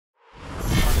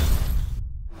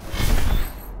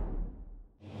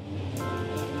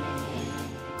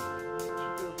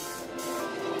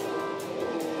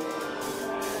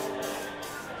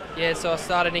Yeah, so I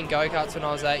started in go-karts when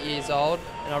I was 8 years old,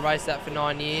 and I raced that for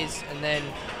 9 years, and then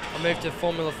I moved to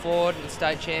Formula Ford and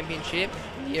State Championship,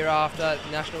 the year after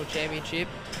National Championship,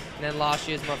 and then last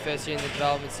year was my first year in the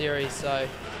development series, so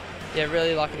yeah,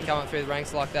 really lucky to come up through the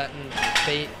ranks like that and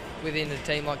be within a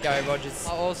team like Gary Rogers.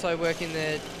 I also work in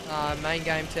the main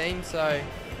game team, so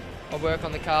I work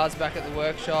on the cars back at the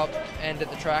workshop and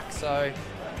at the track, so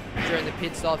during the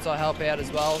pit stops I help out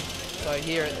as well. So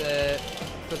here at the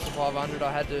Clifton 500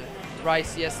 I had to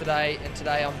race yesterday, and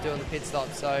today I'm doing the pit stop,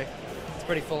 so it's a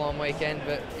pretty full-on weekend,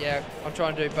 but yeah, I'm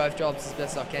trying to do both jobs as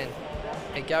best I can.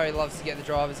 And Gary loves to get the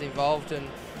drivers involved, and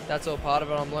that's all part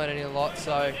of it. I'm learning a lot,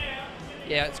 so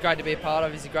yeah, it's great to be a part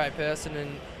of. He's a great person,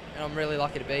 and I'm really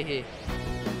lucky to be here.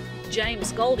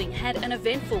 James Golding had an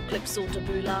eventful Clipsal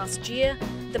debut last year.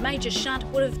 The major shunt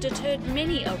would have deterred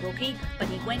many a rookie, but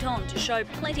he went on to show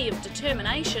plenty of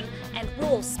determination and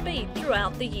raw speed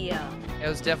throughout the year. It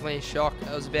was definitely a shock.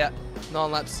 It was about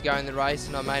 9 laps to go in the race,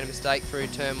 and I made a mistake through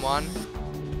turn 1.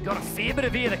 Got a fair bit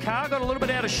of air. The car got a little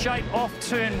bit out of shape off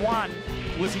turn 1.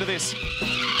 Listen to this.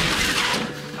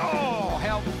 Oh,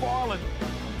 how violent.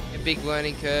 A big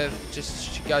learning curve.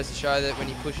 Just goes to show that when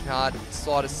you're pushing hard, the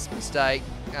slightest mistake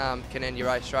can end your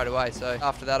race straight away. So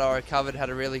after that I recovered, had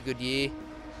a really good year,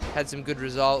 had some good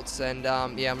results, and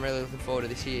yeah, I'm really looking forward to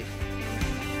this year.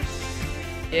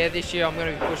 Yeah, this year I'm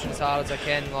going to be pushing as hard as I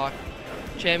can. Like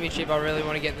Championship, I really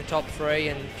want to get in the top 3,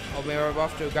 and we're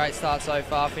off to a great start so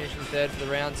far, finishing 3rd for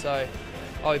the round, so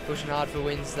I'll be pushing hard for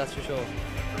wins, that's for sure.